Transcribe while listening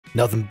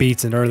Nothing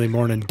beats an early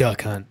morning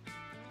duck hunt.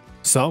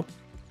 So,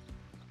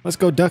 let's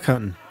go duck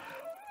hunting.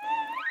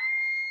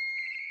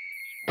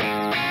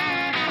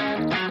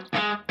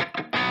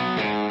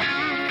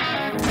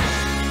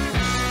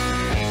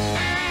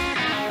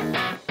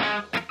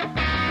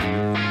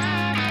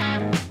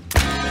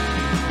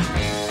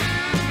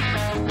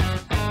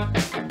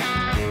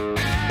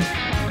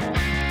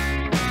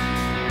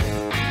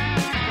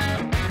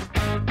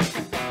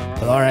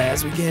 All right,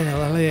 as we get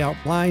a layout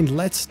blind,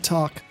 let's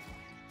talk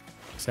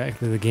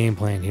exactly the game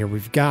plan here.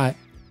 We've got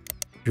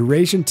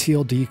Eurasian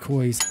teal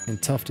decoys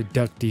and tufted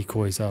duck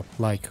decoys up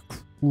like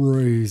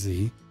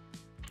crazy.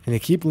 And they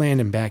keep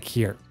landing back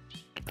here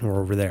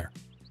or over there.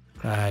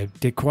 I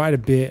did quite a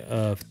bit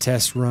of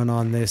test run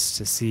on this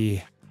to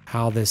see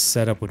how this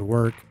setup would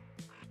work.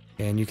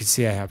 And you can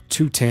see I have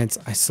 2 tents.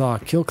 I saw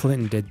Kill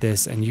Clinton did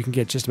this, and you can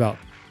get just about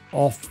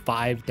all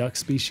 5 duck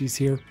species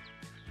here.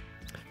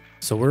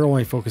 So we're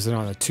only focusing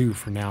on the 2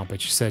 for now,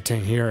 but you set a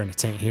tent here and a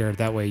tent here.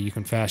 That way you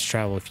can fast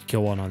travel if you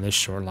kill one on this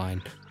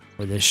shoreline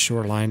or this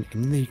shoreline,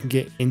 and then you can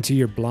get into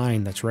your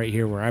blind that's right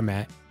here where I'm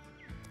at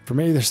from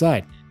either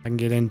side. I can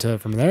get into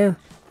from there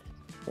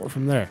or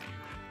from there.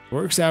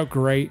 Works out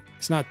great.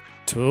 It's not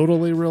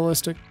totally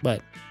realistic,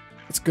 but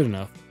it's good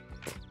enough.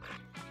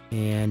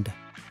 And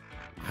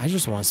I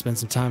just want to spend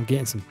some time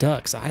getting some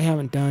ducks. I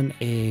haven't done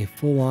a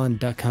full-on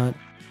duck hunt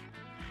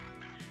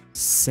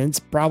since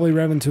probably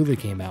Revontuli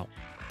came out.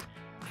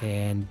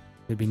 And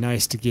it'd be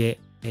nice to get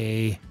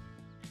a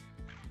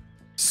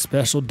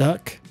special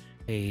duck,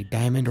 a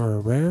diamond or a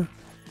rare.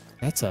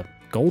 That's a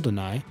golden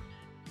eye.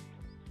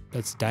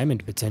 That's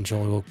diamond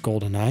potential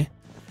golden eye.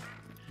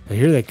 But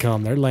here they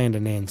come. They're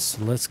landing in.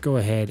 So let's go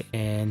ahead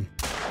and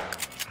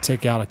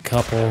take out a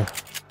couple.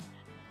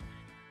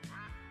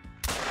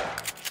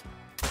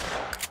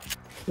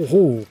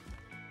 Oh,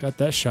 got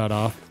that shot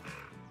off.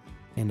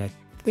 And I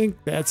think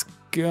that's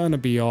gonna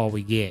be all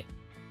we get.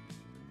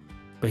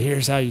 But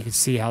here's how you can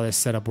see how this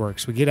setup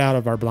works. We get out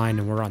of our blind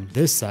and we're on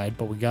this side,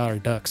 but we got our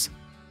ducks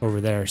over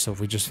there. So if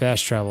we just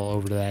fast travel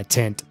over to that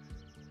tent,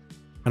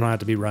 I don't have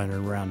to be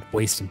running around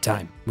wasting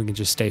time. We can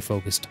just stay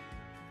focused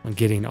on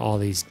getting all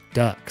these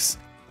ducks,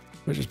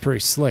 which is pretty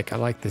slick. I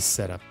like this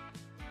setup.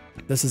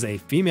 This is a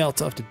female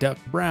tufted duck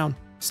brown,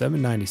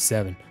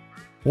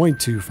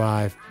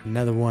 797.25.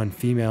 Another one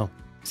female,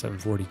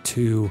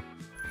 742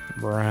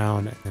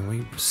 brown. And then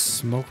we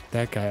smoked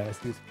that guy as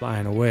he's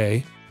flying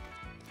away.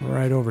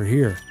 Right over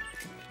here.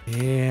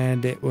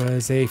 And it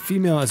was a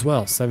female as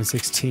well,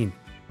 716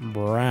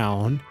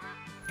 brown.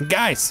 And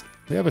guys,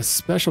 we have a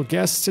special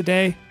guest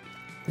today.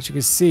 As you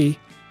can see,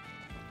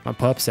 my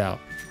pup's out.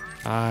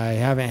 I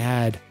haven't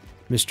had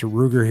Mr.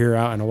 Ruger here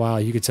out in a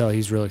while. You could tell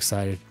he's real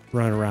excited,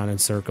 running around in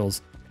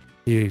circles.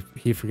 He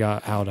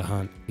forgot how to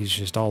hunt. He's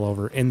just all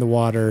over in the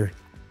water.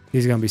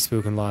 He's gonna be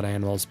spooking a lot of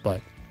animals, but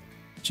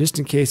just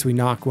in case we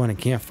knock one and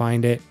can't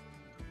find it,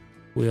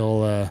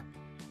 we'll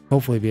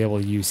hopefully be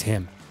able to use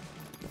him.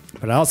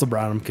 But I also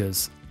brought him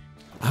because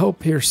I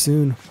hope here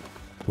soon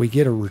we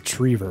get a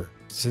retriever.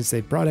 Since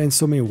they brought in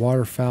so many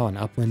waterfowl and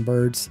upland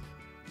birds,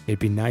 it'd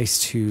be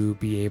nice to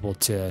be able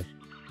to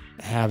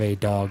have a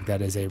dog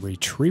that is a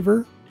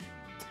retriever.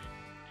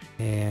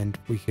 And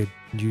we could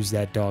use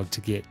that dog to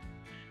get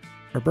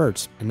our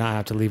birds and not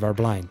have to leave our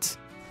blinds.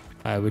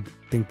 I would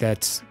think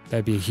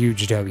that'd be a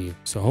huge W.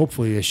 So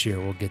hopefully this year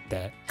we'll get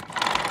that.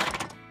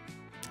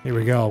 Here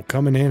we go,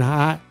 coming in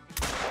hot.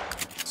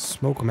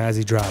 Smoke him as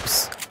he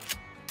drops.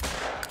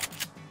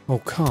 Oh,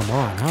 come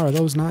on. How are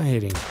those not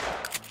hitting?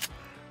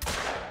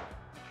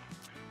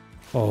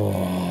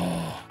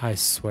 Oh, I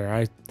swear.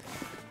 I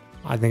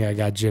think I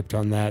got gypped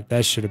on that.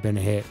 That should have been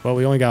a hit. Well,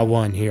 we only got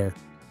one here.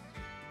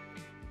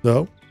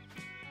 So,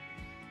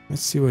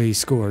 let's see what he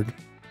scored.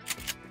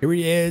 Here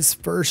he is.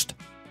 First,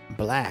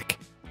 black,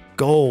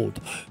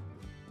 gold,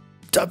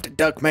 tufted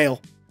duck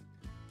male.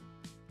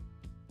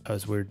 That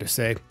was weird to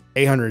say.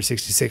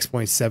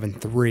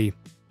 866.73.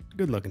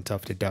 Good looking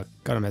tufted duck.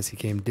 Got him as he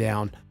came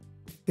down.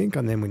 I think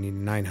on them we need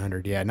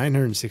 900. Yeah,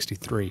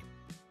 963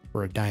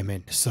 for a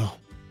diamond. So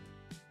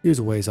he was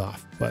a ways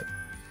off, but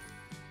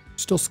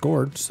still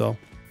scored. So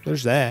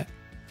there's that.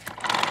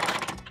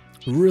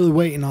 Really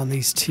waiting on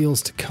these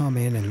teals to come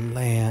in and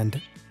land.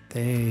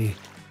 They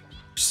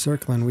are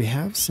circling. We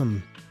have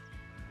some.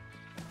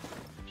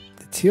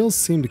 The teals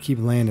seem to keep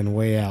landing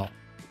way out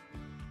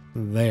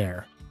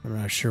there. I'm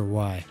not sure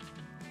why.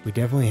 We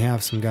definitely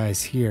have some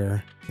guys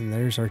here. And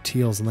there's our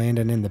teals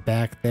landing in the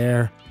back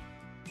there.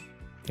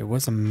 There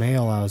was a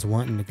male I was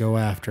wanting to go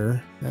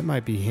after. That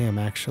might be him,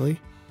 actually.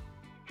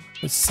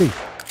 Let's see.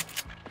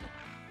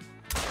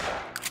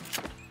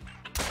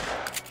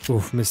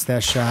 Oof, missed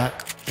that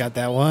shot. Got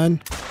that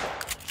one.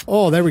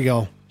 Oh, there we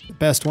go. The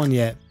best one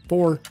yet.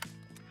 Four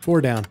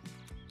down.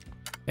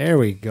 There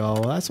we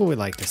go. That's what we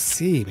like to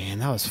see, man.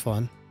 That was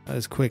fun. That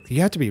was quick.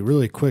 You have to be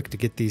really quick to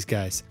get these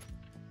guys,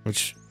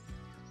 which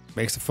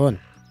makes it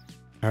fun.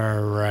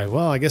 All right,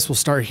 well, I guess we'll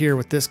start here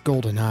with this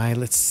golden eye.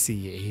 Let's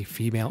see, a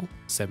female,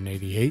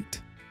 788.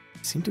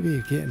 Seem to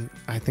be getting,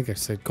 I think I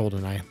said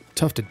golden eye.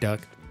 Tufted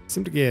duck,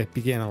 seem to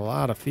be getting a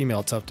lot of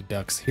female tufted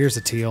ducks. Here's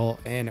a teal,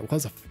 and it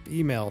was a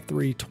female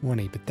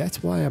 320, but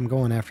that's why I'm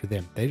going after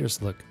them. They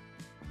just look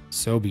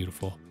so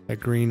beautiful.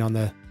 That green on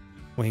the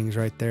wings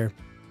right there,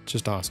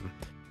 just awesome.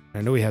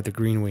 I know we have the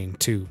green wing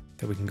too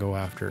that we can go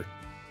after.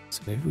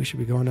 So maybe we should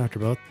be going after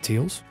both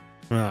teals?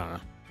 Well,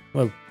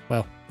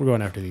 we're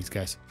going after these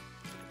guys.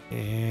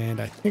 And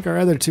I think our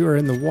other two are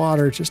in the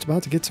water, just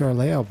about to get to our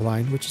layout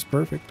blind, which is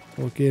perfect.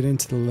 We'll get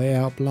into the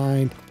layout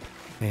blind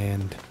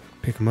and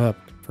pick them up.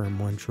 Firm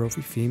 1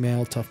 trophy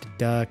female tufted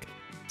duck,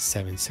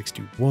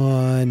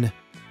 761.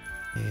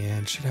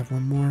 And should have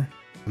one more.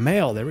 A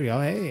male, there we go.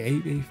 Hey,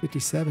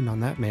 857 on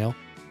that male.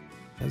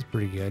 That's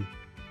pretty good.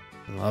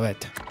 Love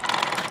it.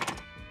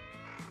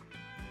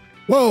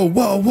 Whoa,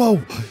 whoa,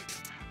 whoa.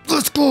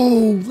 Let's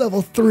go.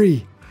 Level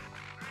 3.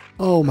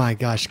 Oh my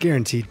gosh,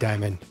 guaranteed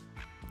diamond.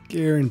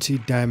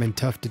 Guaranteed diamond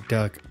tufted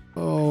duck.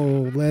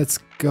 Oh, let's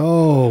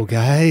go,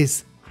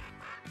 guys.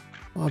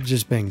 I've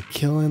just been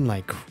killing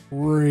like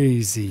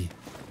crazy.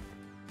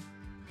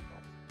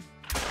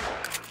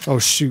 Oh,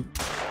 shoot.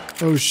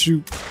 Oh,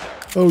 shoot.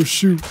 Oh,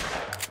 shoot.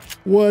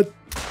 What?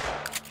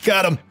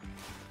 Got him.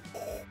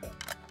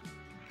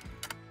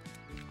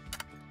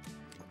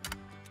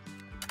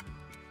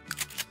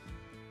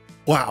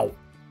 Wow.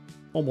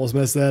 Almost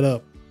messed that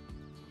up.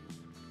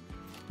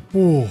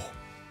 Whoa.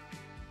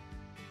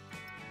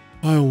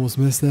 I almost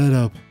messed that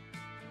up.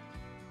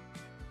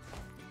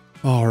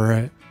 All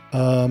right.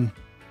 I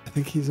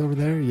think he's over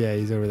there. Yeah,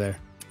 he's over there.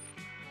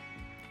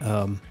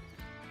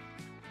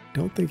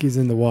 Don't think he's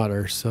in the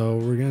water, so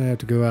we're gonna have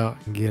to go out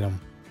and get him.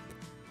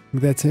 I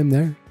think that's him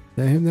there. Is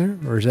that him there,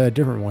 or is that a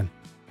different one?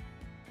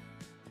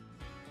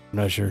 I'm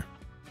not sure.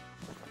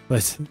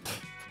 Let's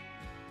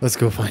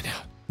go find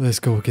out. Let's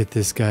go get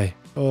this guy.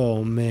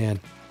 Oh man,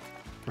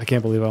 I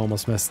can't believe I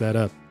almost messed that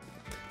up.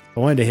 I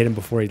wanted to hit him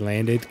before he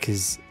landed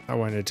because I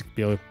wanted to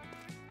be able to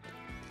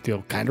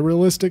feel kind of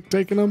realistic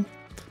taking him.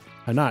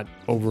 I'm not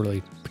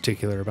overly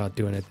particular about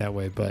doing it that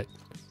way, but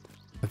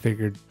I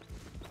figured,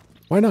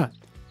 why not?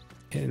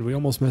 And we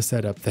almost messed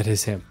that up. That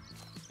is him.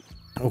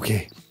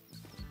 Okay.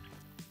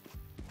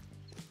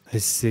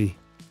 Let's see.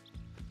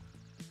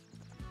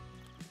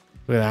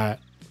 Look at that.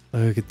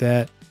 Look at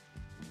that.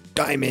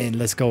 Diamond.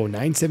 Let's go.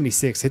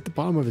 976. Hit the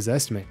bottom of his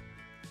estimate.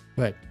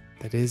 But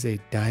that is a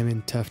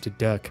diamond tufted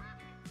duck.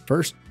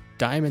 First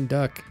diamond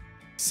duck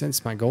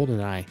since my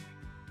golden eye.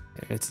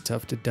 And it's a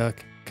tufted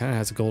duck. Kind of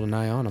has a golden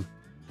eye on him.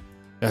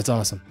 That's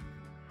awesome.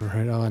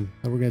 Right on.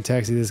 Now we're going to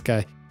taxi this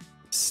guy.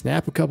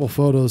 Snap a couple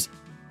photos.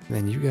 And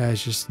then you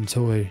guys just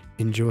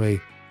enjoy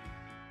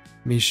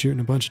me shooting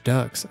a bunch of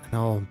ducks. And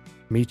I'll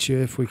meet you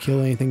if we kill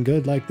anything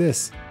good like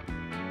this.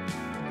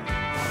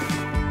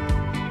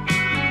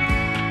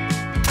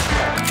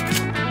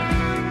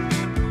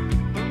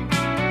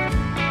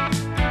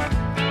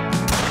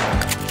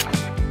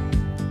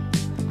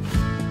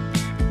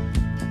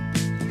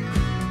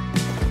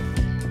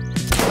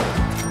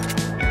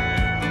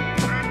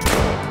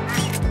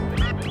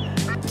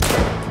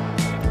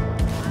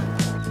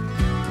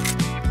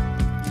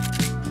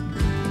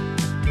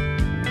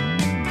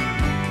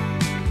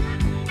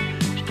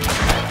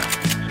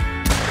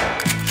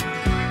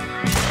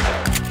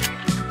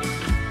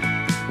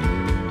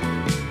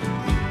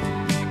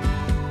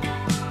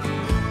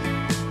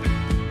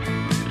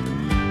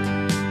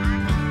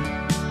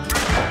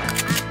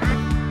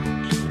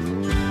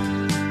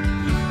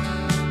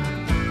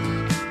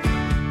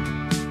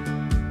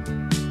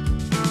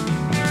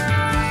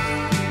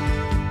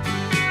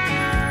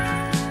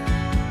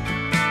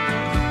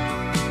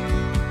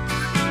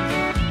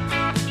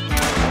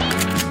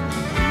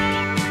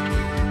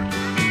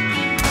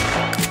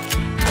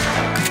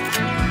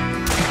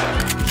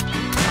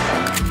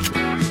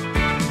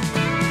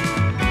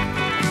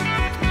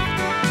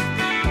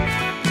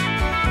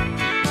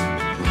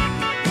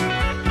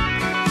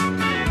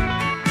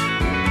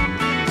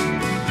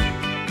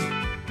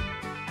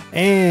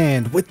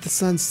 And with the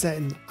sun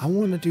setting, I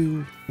want to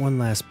do one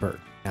last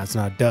bird. Now, it's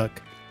not a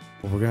duck,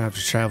 but we're going to have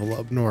to travel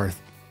up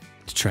north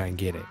to try and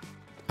get it.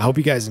 I hope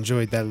you guys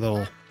enjoyed that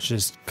little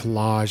just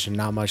collage and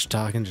not much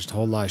talking, just a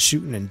whole lot of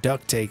shooting and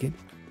duck taking.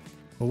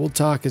 But we'll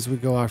talk as we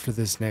go after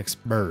this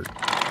next bird.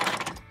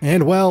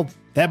 And well,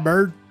 that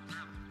bird,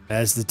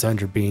 that's the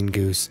tundra bean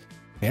goose.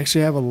 We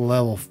actually have a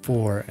level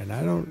 4, and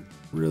I don't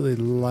really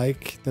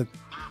like that.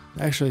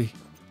 Actually,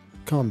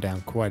 calmed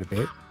down quite a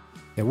bit.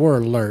 They were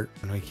alert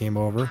when we came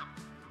over.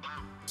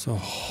 So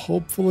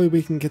hopefully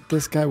we can get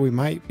this guy. We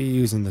might be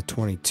using the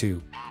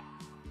 22.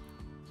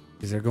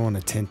 Because they're going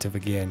attentive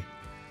again.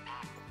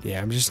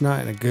 Yeah, I'm just not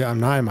in a good...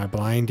 I'm not in my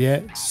blind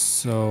yet.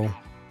 So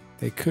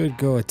they could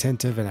go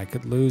attentive and I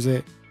could lose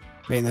it.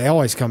 I mean, they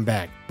always come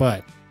back.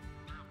 But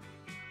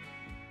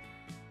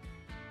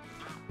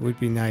it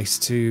would be nice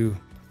to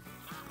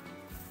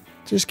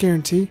just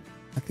guarantee.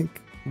 I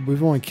think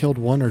we've only killed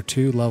 1 or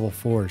 2 level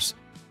 4s.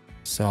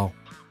 So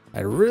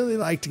I'd really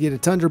like to get a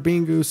tundra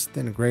bean goose,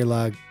 then a gray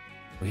lug.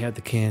 We had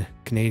the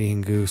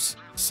Canadian goose,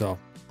 so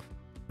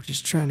we're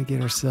just trying to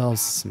get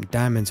ourselves some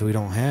diamonds we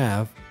don't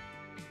have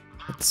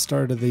at the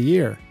start of the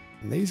year.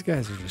 And these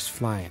guys are just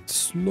flying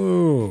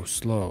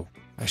slow.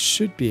 I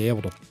should be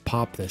able to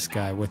pop this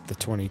guy with the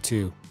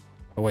 22.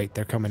 Oh wait,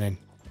 they're coming in.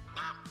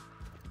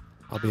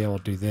 I'll be able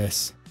to do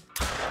this.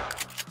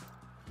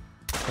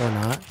 Or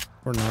not.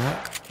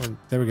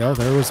 There we go.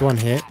 There was one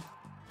hit.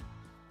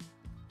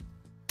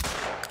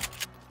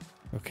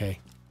 Okay.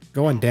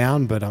 Going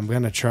down, but I'm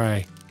going to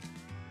try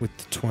with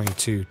the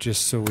 22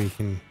 just so we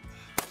can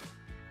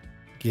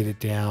get it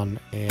down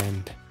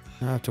and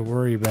not have to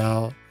worry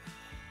about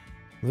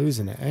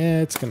losing it.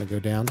 It's going to go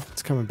down.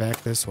 It's coming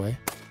back this way.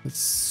 Let's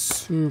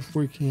see if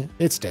we can.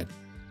 It's dead.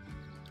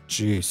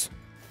 Jeez.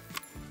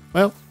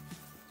 Well,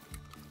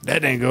 that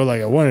didn't go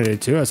like I wanted it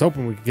to. I was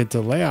hoping we could get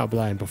to the layout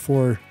blind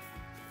before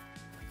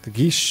the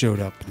geese showed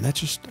up, and that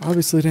just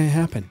obviously didn't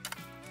happen.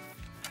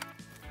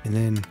 And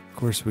then, of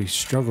course, we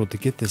struggled to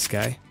get this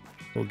guy.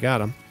 We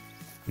got him.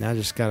 Now I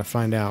just got to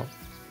find out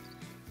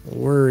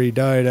where he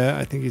died at.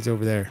 I think he's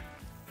over there.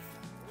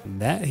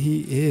 And that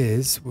he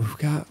is. We've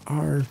got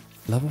our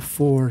level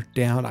 4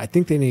 down. I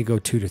think they need to go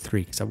 2 to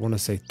 3 because I want to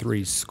say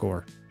 3's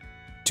score.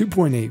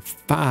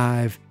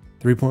 2.85,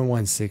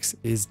 3.16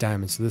 is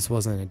diamond. So this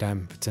wasn't a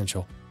diamond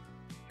potential.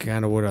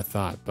 Kind of what I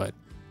thought, but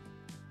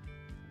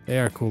they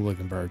are cool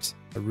looking birds.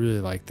 I really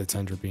like the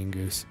tundra bean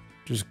goose.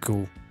 Just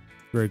cool.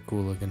 Very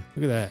cool looking.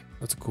 Look at that.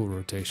 That's a cool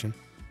rotation.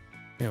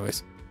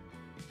 Anyways.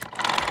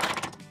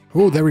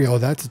 Oh, there we go.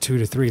 That's a 2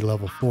 to 3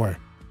 level 4.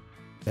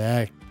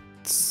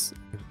 That's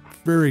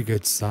a very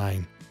good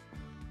sign.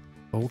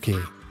 Okay.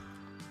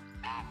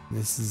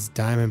 This is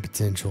diamond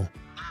potential.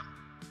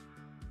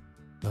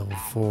 Level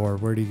 4.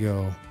 Where'd he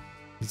go?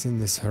 He's in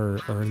this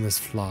herd or in this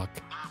flock.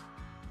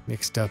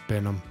 Mixed up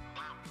in them.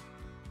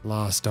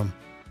 Lost him.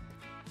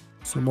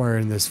 Somewhere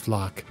in this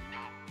flock.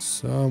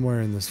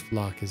 Somewhere in this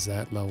flock is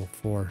that level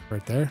 4.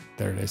 Right there?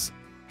 There it is.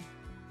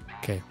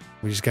 Okay.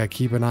 We just got to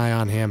keep an eye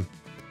on him.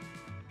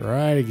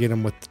 Try to get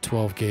him with the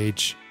 12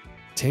 gauge.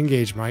 10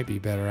 gauge might be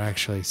better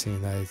actually, seeing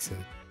that it's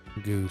a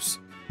goose.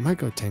 I might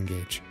go 10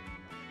 gauge.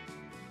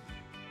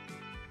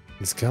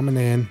 He's coming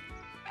in.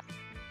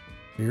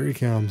 Here he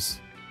comes.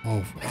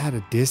 Oh, at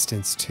a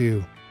distance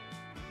too.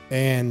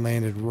 And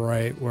landed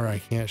right where I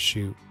can't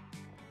shoot.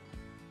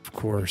 Of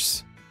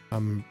course.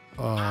 I'm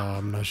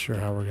not sure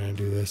how we're going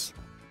to do this.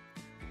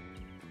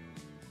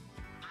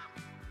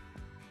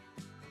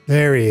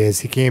 There he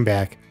is. He came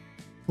back.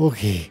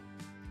 Okay.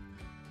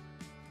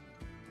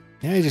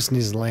 Now he just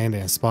needs to land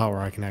in a spot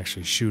where I can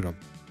actually shoot him.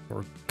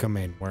 Or come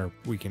in where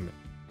we can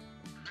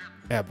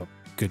have a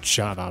good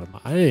shot out of him.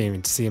 I didn't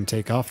even see him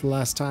take off the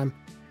last time.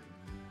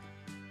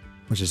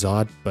 Which is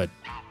odd, but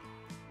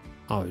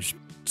I was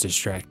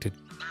distracted.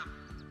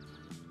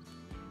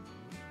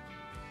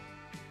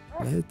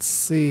 Let's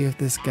see if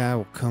this guy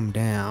will come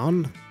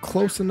down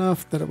close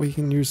enough that we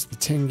can use the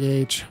 10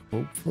 gauge,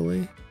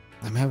 hopefully.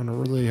 I'm having a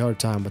really hard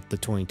time with the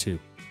 22.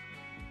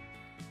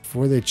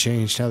 Before they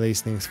changed how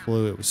these things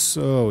flew, it was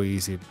so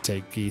easy to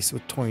take geese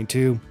with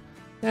 22.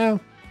 Now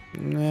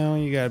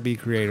you gotta be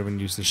creative and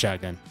use the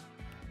shotgun.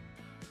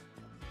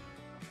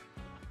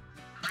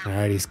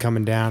 Alright, he's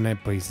coming down it,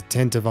 but he's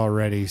attentive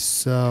already,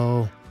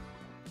 so...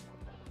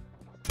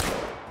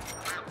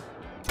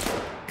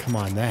 Come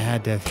on, that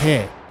had to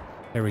hit.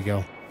 There we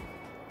go.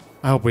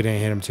 I hope we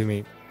didn't hit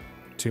him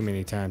too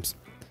many times.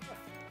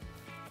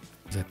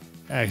 I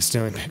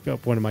accidentally picked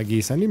up one of my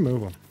geese. I need to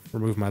move him.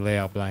 Remove my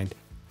layout blind.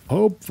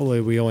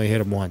 Hopefully we only hit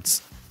him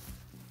once.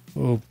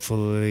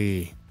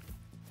 Hopefully.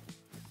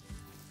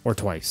 Or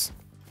twice.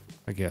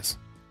 I guess.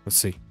 Let's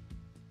see.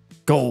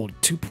 Gold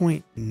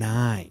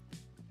 2.9.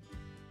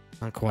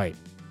 Not quite.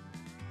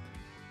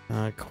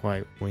 Not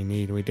quite what we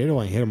need. We did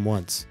only hit him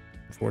once.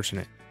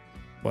 Unfortunate.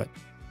 But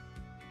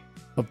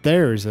up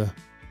there is a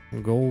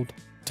gold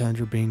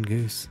tundra bean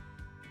goose.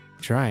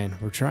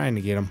 We're trying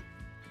to get him.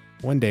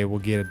 One day we'll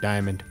get a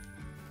diamond.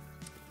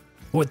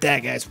 With that,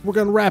 guys, we're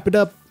gonna wrap it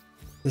up.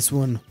 This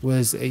one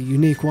was a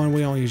unique one.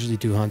 We don't usually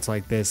do hunts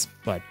like this,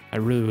 but I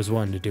really was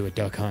wanting to do a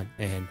duck hunt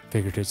and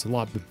figured it's a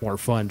lot more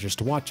fun just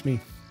to watch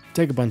me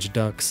take a bunch of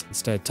ducks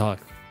instead of talk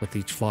with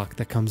each flock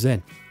that comes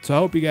in. So I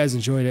hope you guys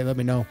enjoyed it. Let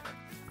me know.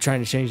 I'm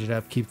trying to change it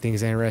up, keep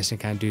things interesting,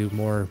 kind of do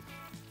more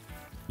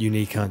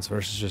unique hunts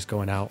versus just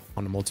going out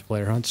on the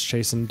multiplayer hunts,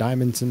 chasing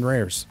diamonds and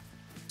rares.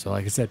 So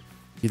like I said,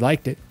 if you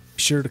liked it,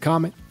 be sure to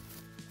comment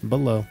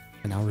below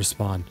and I'll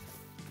respond.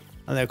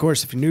 And then, of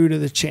course, if you're new to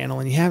the channel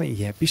and you haven't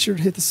yet, be sure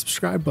to hit the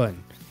subscribe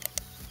button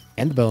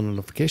and the bell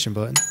notification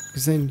button,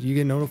 because then you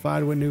get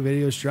notified when new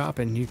videos drop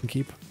and you can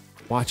keep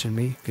watching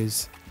me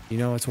because you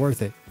know it's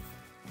worth it.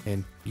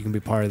 And you can be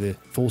part of the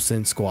Full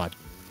Send squad.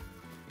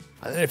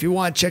 And then if you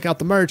want to check out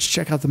the merch,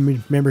 check out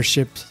the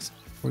memberships.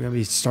 We're going to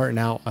be starting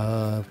out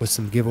with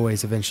some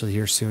giveaways eventually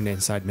here soon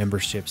inside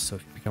memberships. So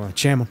if you become a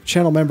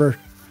channel member,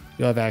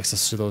 you'll have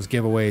access to those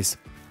giveaways.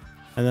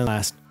 And then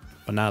last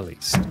but not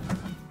least,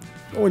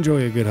 go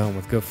enjoy a good hunt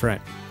with a good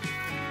friend.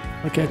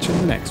 I'll catch you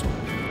in the next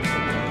one.